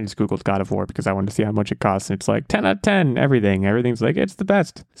just Googled God of War because I wanted to see how much it costs. And it's 10 out of 10, everything. Everything's it's the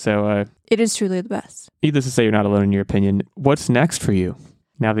best. So it is truly the best. Needless to say, you're not alone in your opinion. What's next for you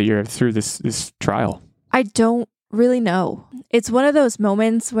now that you're through this trial? I don't really know. It's one of those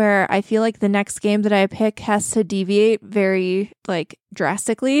moments where I feel like the next game that I pick has to deviate very like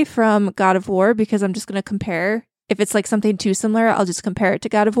drastically from God of War, because I'm just going to compare. If it's like something too similar, I'll just compare it to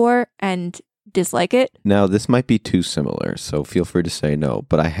God of War and dislike it. Now, this might be too similar, so feel free to say no,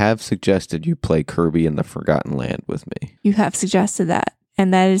 but I have suggested you play Kirby and the Forgotten Land with me. You have suggested that,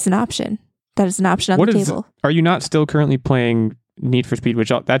 and that is an option. That is an option on the table. Are you not still currently playing Need for Speed,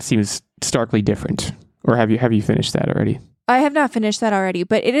 which that seems starkly different? Or have you finished that already? I have not finished that already,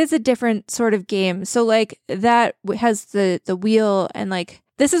 but it is a different sort of game. So like that has the wheel, and like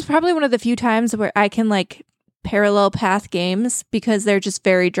this is probably one of the few times where I can like parallel path games because they're just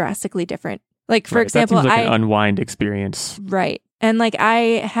very drastically different. Like for example, that seems like an unwind experience. Right. And like I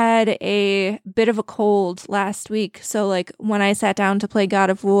had a bit of a cold last week. So like when I sat down to play God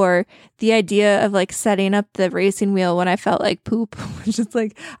of War, the idea of like setting up the racing wheel when I felt like poop was just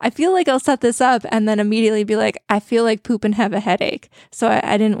like, I feel like I'll set this up and then immediately be like, I feel like poop and have a headache. So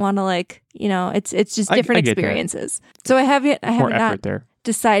I didn't want to like, it's just different experiences. So I have not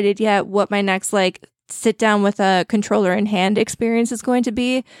decided yet what my next like sit down with a controller in hand experience is going to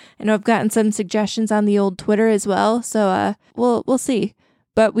be. And I've gotten some suggestions on the old Twitter as well. So we'll see.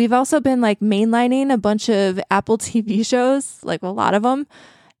 But we've also been like mainlining a bunch of Apple TV shows, like a lot of them.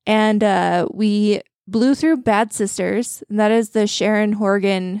 And we blew through Bad Sisters. And that is the Sharon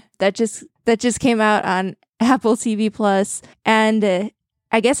Horgan that just came out on Apple TV Plus. And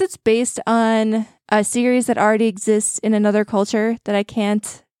I guess it's based on a series that already exists in another culture that I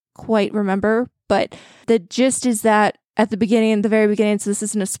can't quite remember. But the gist is that at the very beginning, so this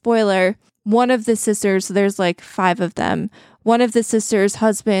isn't a spoiler, one of the sisters, so there's like 5 of them, one of the sisters'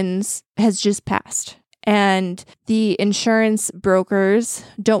 husbands has just passed. And the insurance brokers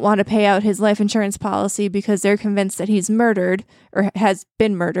don't want to pay out his life insurance policy because they're convinced that he's murdered or has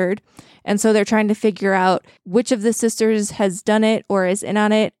been murdered. And so they're trying to figure out which of the sisters has done it or is in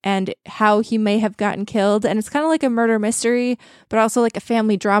on it and how he may have gotten killed. And it's kind of like a murder mystery, but also like a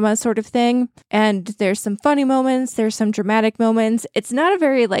family drama sort of thing. And there's some funny moments. There's some dramatic moments. It's not a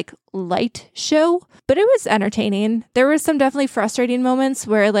very like light show, but it was entertaining. There were some definitely frustrating moments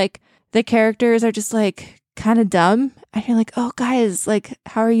where like the characters are just like kind of dumb. And you're like, oh guys, like,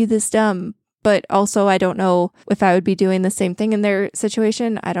 how are you this dumb? But also, I don't know if I would be doing the same thing in their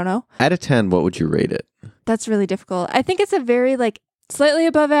situation. I don't know. Out of 10, what would you rate it? That's really difficult. I think it's a very, like, slightly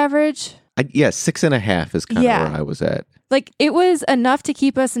above average. 6.5 is kind of where I was at. Like, it was enough to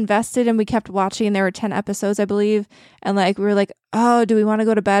keep us invested, and we kept watching. There were 10 episodes, I believe. And, like, we were like, oh, do we want to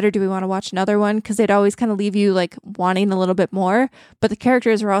go to bed or do we want to watch another one? Because they'd always kind of leave you, like, wanting a little bit more. But the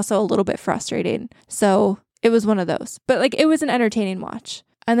characters were also a little bit frustrating. So it was one of those. But, like, it was an entertaining watch.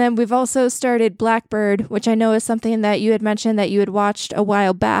 And then we've also started Blackbird, which I know is something that you had mentioned that you had watched a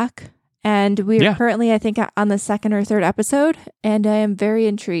while back. And we are currently, I think, on the 2nd or 3rd episode. And I am very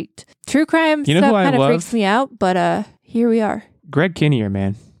intrigued. True crime stuff kind of freaks me out, but here we are. Greg Kinnear,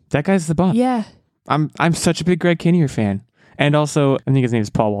 man. That guy's the bomb. Yeah. I'm such a big Greg Kinnear fan. And also, I think his name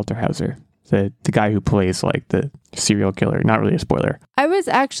is Paul Walter Hauser, the guy who plays like the serial killer. Not really a spoiler. I was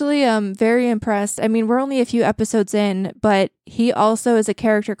actually very impressed. I mean, we're only a few episodes in, but he also is a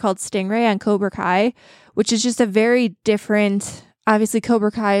character called Stingray on Cobra Kai, which is just a very different. Obviously,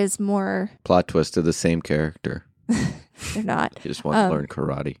 Cobra Kai is more plot twist to the same character. They're not. You just want to learn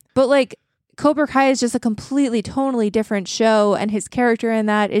karate. But like Cobra Kai is just a completely, totally different show, and his character in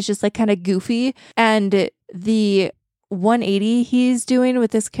that is just like kind of goofy. And the 180 he's doing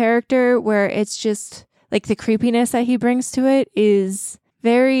with this character, where it's just like the creepiness that he brings to it, is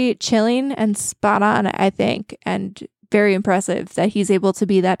very chilling and spot on, I think, and very impressive that he's able to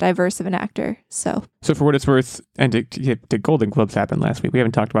be that diverse of an actor. So for what it's worth, and the Golden Globes happened last week. We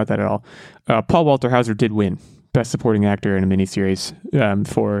haven't talked about that at all. Paul Walter Hauser did win Best Supporting Actor in a Miniseries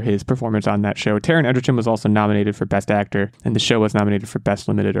for his performance on that show. Taron Egerton was also nominated for Best Actor, and the show was nominated for Best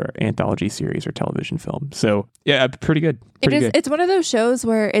Limited or Anthology Series or Television Film. So, yeah, pretty good. It's one of those shows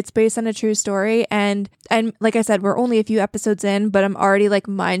where it's based on a true story, and like I said, we're only a few episodes in, but I'm already like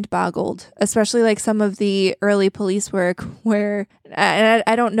mind boggled, especially like some of the early police work where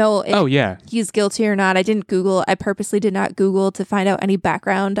I don't know if he's guilty or not. I purposely did not Google to find out any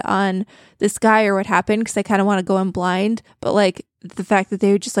background on this guy or what happened, because I kind of want to go in blind. But like the fact that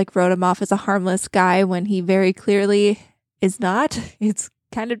they just like wrote him off as a harmless guy when he very clearly is not, it's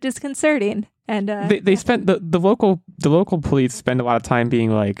kind of disconcerting. And they spent the local police spend a lot of time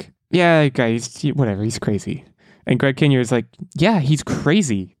being like, yeah, guys, whatever, he's crazy. And Greg Kinnear is like, yeah, he's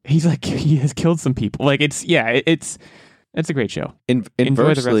crazy. He's like, he has killed some people. Like it's a great show.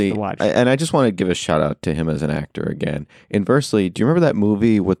 Inversely, and I just want to give a shout out to him as an actor again. Inversely, do you remember that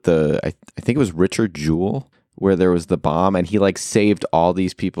movie with I think it was Richard Jewell? where there was the bomb and he like saved all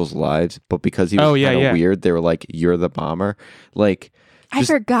these people's lives, but because he was kind of weird, they were like, "You're the bomber." Like, I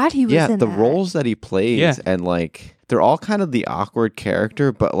forgot he was in the that. roles that he plays and like they're all kind of the awkward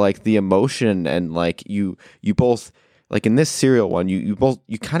character, but like the emotion and like you both like in this serial one, you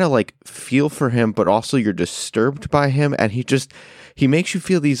kind of like feel for him, but also you're disturbed by him, and he makes you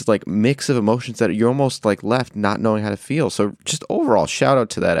feel these like mix of emotions that you're almost like left not knowing how to feel. So just overall, shout out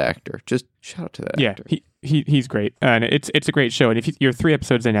to that actor. Just shout out to that actor. He's great, and it's a great show. And if you're 3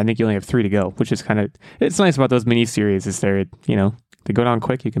 episodes in, I think you only have 3 to go, which is it's nice about those miniseries is they go down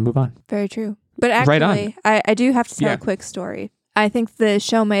quick. You can move on. Very true. But actually, I do have to tell a quick story. I think the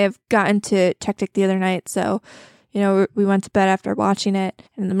show may have gotten to Tech the other night, so. We went to bed after watching it.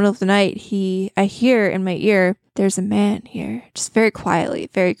 And in the middle of the night, I hear in my ear, "There's a man here," just very quietly,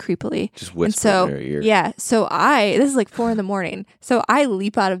 very creepily. Just whisper in your ear. Yeah. So this is like 4 a.m. So I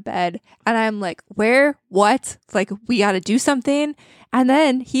leap out of bed and I'm like, "Where? What? Like, we got to do something." And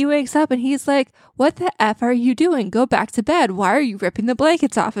then he wakes up and he's like, "What the F are you doing? Go back to bed. Why are you ripping the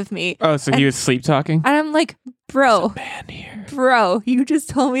blankets off of me?" Oh, so he was sleep talking? And I'm like, "Bro, there's a man here. Bro, you just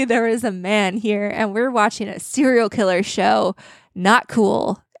told me there was a man here and we're watching a serial killer show. Not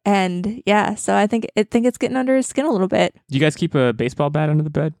cool." And yeah, so I think it's getting under his skin a little bit. Do you guys keep a baseball bat under the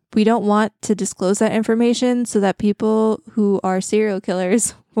bed? We don't want to disclose that information so that people who are serial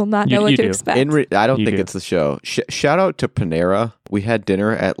killers will not know what to expect. I don't think it's the show. Shout out to Panera. We had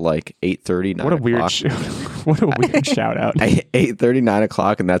dinner at like 8:30, 9 What a o'clock. What a weird shout out. 8:30, 9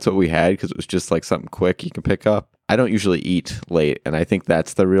 o'clock, and that's what we had because it was just like something quick you can pick up. I don't usually eat late, and I think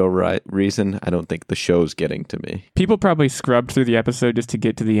that's the real reason. I don't think the show's getting to me. People probably scrubbed through the episode just to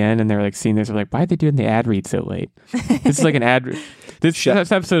get to the end, and they're like seeing this. They're like, "Why are they doing the ad read so late?" This is like an ad. This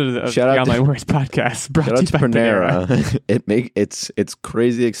episode of the Online Words podcast brought to you by Panera. It's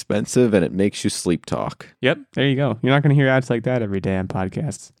crazy expensive, and it makes you sleep talk. Yep, there you go. You're not going to hear ads like that every day on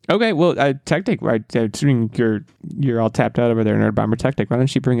podcasts. Okay, well, Tech, right? Assuming you're all tapped out over there, Nerd Bomber Tech. Why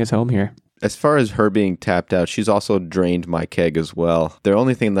don't you bring us home here? As far as her being tapped out, she's also drained my keg as well. The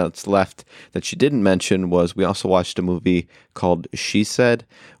only thing that's left that she didn't mention was we also watched a movie called She Said,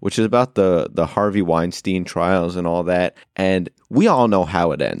 which is about the Harvey Weinstein trials and all that. And we all know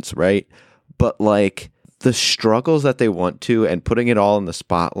how it ends, right? But like the struggles that they want to and putting it all in the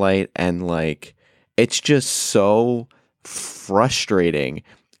spotlight and like it's just so frustrating.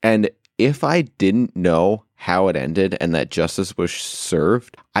 And if I didn't know how it ended and that justice was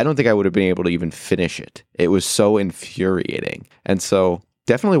served, I don't think I would have been able to even finish it. It was so infuriating. And so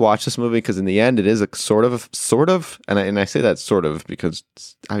definitely watch this movie because in the end it is a sort of, and I say that sort of because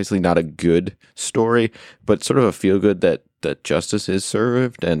it's obviously not a good story, but sort of a feel good that justice is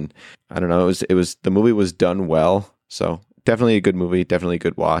served. And I don't know, the movie was done well. So definitely a good movie, definitely a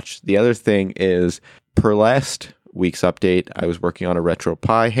good watch. The other thing is per last week's update, I was working on a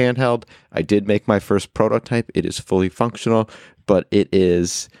RetroPie handheld. I did make my first prototype. It is fully functional, but it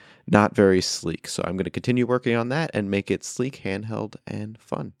is not very sleek. So I'm going to continue working on that and make it sleek, handheld, and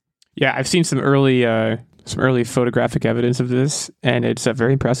fun. Yeah, I've seen some early photographic evidence of this, and it's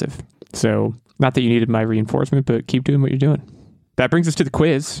very impressive. So not that you needed my reinforcement, but keep doing what you're doing. That brings us to the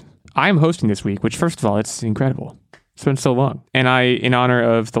quiz. I am hosting this week, which first of all, it's incredible. It's been so long. And in honor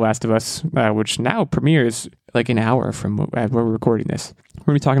of The Last of Us, which now premieres like an hour from where we're recording this, we're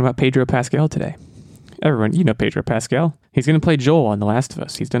going to be talking about Pedro Pascal today. Everyone, you know Pedro Pascal. He's going to play Joel on The Last of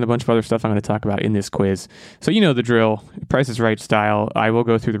Us. He's done a bunch of other stuff I'm going to talk about in this quiz. So you know the drill. Price is Right style. I will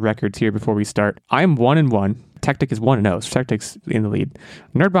go through the records here before we start. I'm 1-1. Tactic is 1-0. So Tactic's in the lead.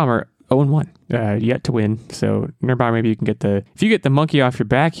 Nerd Bomber 0-1. Yet to win. So Nerd Bomber, maybe you can if you get the monkey off your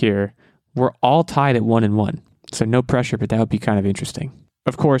back here, we're all tied at 1-1. So no pressure, but that would be kind of interesting.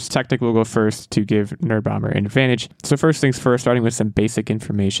 Of course, Tactic will go first to give Nerd Bomber an advantage. So first things first, starting with some basic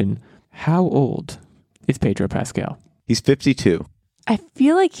information. How old is Pedro Pascal? He's 52. I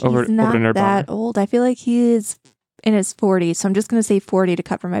feel like he's not that old. I feel like he is in his 40s. So I'm just going to say 40 to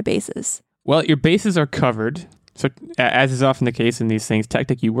cover my bases. Well, your bases are covered. So as is often the case in these things,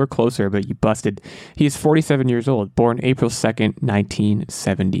 Tactic, you were closer, but you busted. He is 47 years old, born April 2nd,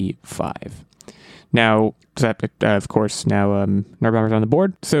 1975. Now, of course, Nerd Bomber's on the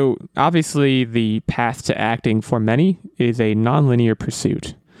board. So obviously the path to acting for many is a nonlinear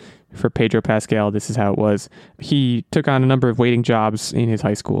pursuit. For Pedro Pascal, this is how it was. He took on a number of waiting jobs in his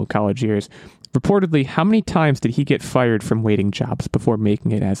high school and college years. Reportedly, how many times did he get fired from waiting jobs before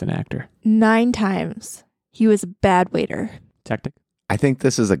making it as an actor? 9 times. He was a bad waiter. Tactic? I think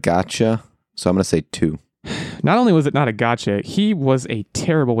this is a gotcha, so I'm going to say 2. Not only was it not a gotcha, he was a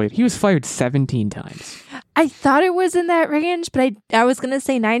terrible waiter. He was fired 17 times. I thought it was in that range, but I was going to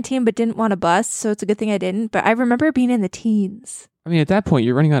say 19, but didn't want to bust, so it's a good thing I didn't. But I remember it being in the teens. I mean, at that point,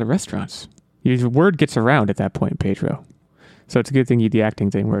 you're running out of restaurants. The word gets around at that point, Pedro. So it's a good thing the acting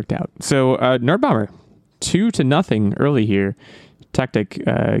thing worked out. So Nerd Bomber, 2-0 early here. Tactic, you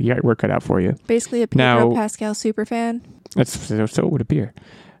got your work cut out for you. Basically a Pedro Pascal superfan. So it would appear.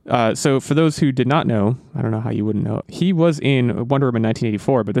 So for those who did not know, I don't know how you wouldn't know, he was in Wonder Woman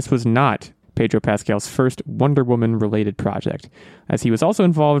 1984, but this was not Pedro Pascal's first Wonder Woman-related project, as he was also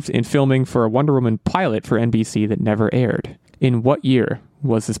involved in filming for a Wonder Woman pilot for NBC that never aired. In what year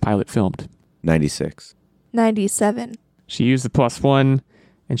was this pilot filmed? 96. 97. She used the +1,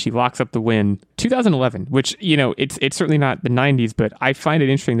 and she locks up the win. 2011, which, it's certainly not the 90s, but I find it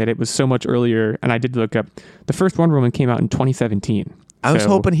interesting that it was so much earlier, and I did look up. The first Wonder Woman came out in 2017. I was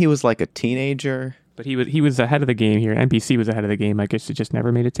hoping he was like a teenager. But he was ahead of the game here. NBC was ahead of the game. I guess it just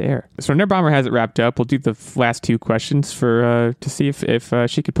never made it to air. So Nerd Bomber has it wrapped up. We'll do the last 2 questions to see if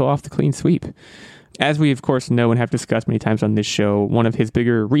she could pull off the clean sweep. As we, of course, know and have discussed many times on this show, one of his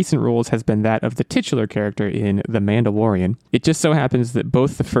bigger recent roles has been that of the titular character in The Mandalorian. It just so happens that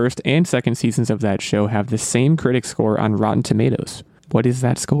both the first and second seasons of that show have the same critic score on Rotten Tomatoes. What is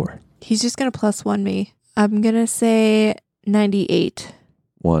that score? He's just going to +1 me. I'm going to say 98.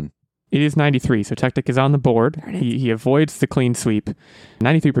 1. It is 93, so Tactic is on the board. He avoids the clean sweep.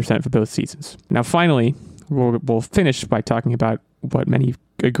 93% for both seasons. Now, finally, we'll finish by talking about what many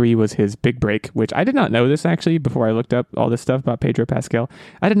agree was his big break, which I did not know this, actually, before I looked up all this stuff about Pedro Pascal.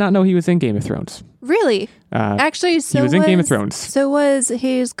 I did not know he was in Game of Thrones. Really? Actually, so he was in Game of Thrones. So was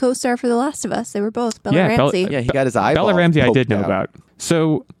his co-star for The Last of Us. They were both Bella Ramsey. He got his eyeball. Bella Ramsey I did know about.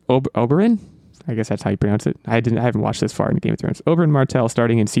 So, Oberyn? I guess that's how you pronounce it. I haven't watched this far in Game of Thrones. Oberyn Martell,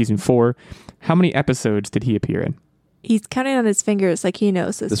 starting in season 4. How many episodes did he appear in? He's counting on his fingers like he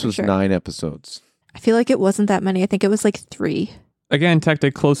knows this. This was 9 episodes. I feel like it wasn't that many. I think it was like 3. Again,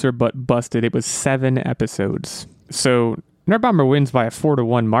 Tactic closer but busted. It was 7 episodes. So Nerd Bomber wins by a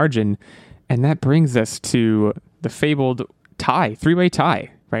 4-1 margin, and that brings us to the fabled tie, 3-way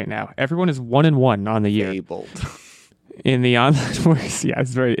tie right now. Everyone is 1-1 on the year. Fabled. In the online works, yeah,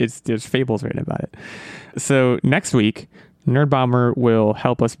 there's fables written about it. So next week, Nerd Bomber will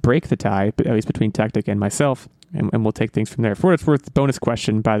help us break the tie, at least between Tactic and myself, and we'll take things from there. For what it's worth, bonus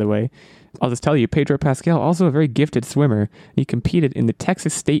question, by the way, I'll just tell you, Pedro Pascal, also a very gifted swimmer. He competed in the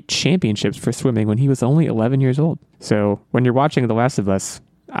Texas State Championships for swimming when he was only 11 years old. So when you're watching The Last of Us,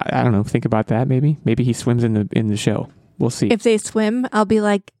 I don't know, think about that maybe. Maybe he swims in the show. We'll see. If they swim, I'll be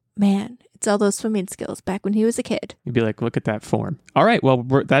like, man, it's all those swimming skills back when he was a kid. You'd be like, look at that form. All right, well,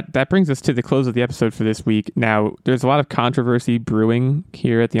 that brings us to the close of the episode for this week. Now, there's a lot of controversy brewing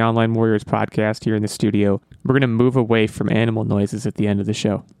here at the Online Warriors podcast here in the studio. We're going to move away from animal noises at the end of the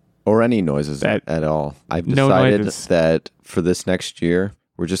show. Or any noises at all. I've decided that for this next year,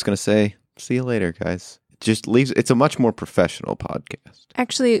 we're just going to say, see you later, guys. It's a much more professional podcast.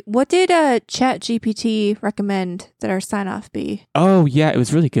 Actually, what did ChatGPT recommend that our sign-off be? Oh, yeah, it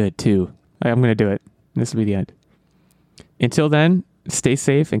was really good, too. I'm going to do it. This will be the end. Until then, stay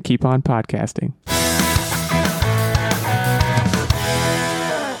safe and keep on podcasting.